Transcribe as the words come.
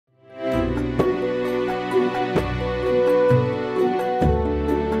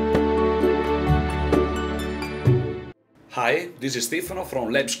this is Stefano from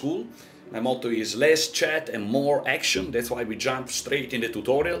Lab School. My motto is less chat and more action. That's why we jump straight in the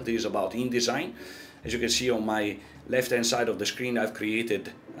tutorial. This is about InDesign. As you can see on my left hand side of the screen, I've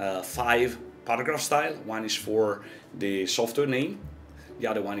created 5 paragraph style. One is for the software name. The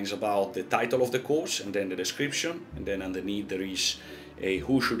other one is about the title of the course and then the description. And then underneath there is a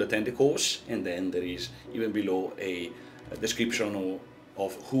who should attend the course. And then there is even below a description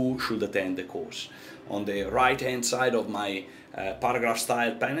of who should attend the course. On the right hand side of my paragraph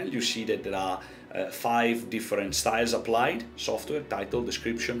style panel, you see that there are 5 different styles applied: software, title,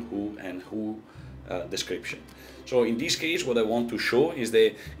 description, who, and who description. So in this case, what I want to show is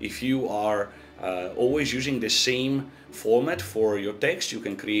that if you are always using the same format for your text, you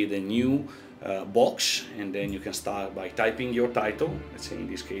can create a new box, and then you can start by typing your title. Let's say in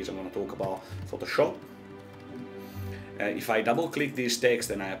this case I'm going to talk about Photoshop. If I double click this text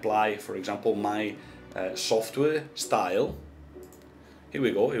and I apply, for example, my software style, here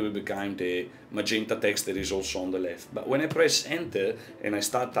we go, it will become the magenta text that is also on the left. But when I press enter and I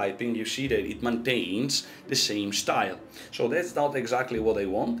start typing, you see that it maintains the same style. So that's not exactly what I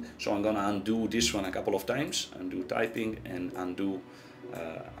want. So I'm gonna undo this one a couple of times, undo typing and undo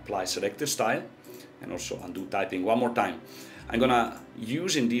apply selected style, and also undo typing one more time. I'm gonna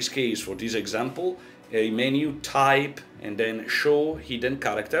use in this case, for this example, a menu type and then show hidden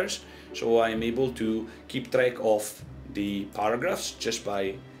characters, so I'm able to keep track of the paragraphs just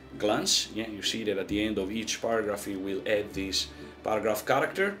by glance. Yeah, you see that at the end of each paragraph it will add this paragraph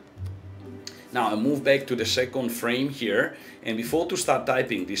character. Now I move back to the second frame here, and before to start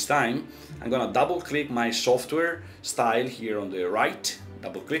typing this time, I'm gonna double click my software style here on the right,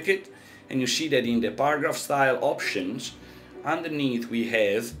 double click it, and you see that in the paragraph style options underneath we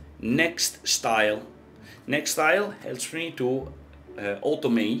have next style. Next style helps me to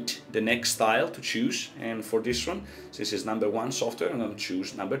automate the next style to choose, and for this one, since it's number 1 software, I'm going to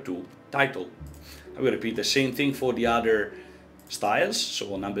choose number 2 title. I will repeat the same thing for the other styles.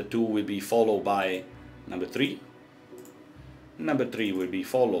 So number 2 will be followed by number 3, number 3 will be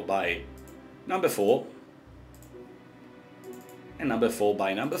followed by number 4, and number 4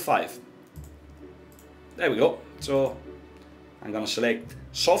 by number 5. There we go. So I'm going to select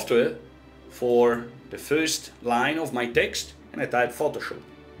software for the first line of my text, and I type Photoshop.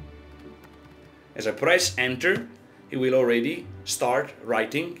 As I press enter, it will already start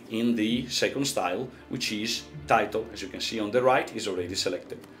writing in the second style, which is title. As you can see on the right, is already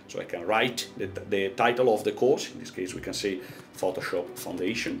selected. So I can write the title of the course. In this case we can say Photoshop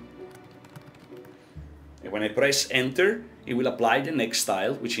Foundation. And when I press enter, it will apply the next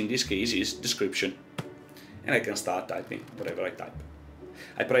style, which in this case is description. And I can start typing whatever I type.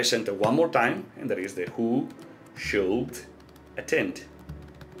 I press enter one more time, and there is the who should attend.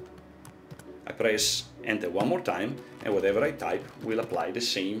 I press enter one more time, and whatever I type will apply the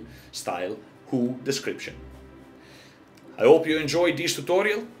same style, who description. I hope you enjoyed this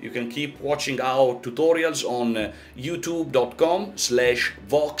tutorial. You can keep watching our tutorials on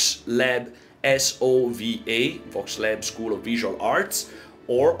youtube.com/VoxLab SOVA, VoxLab School of Visual Arts,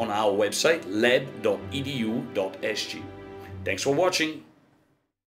 or on our website lab.edu.sg. Thanks for watching.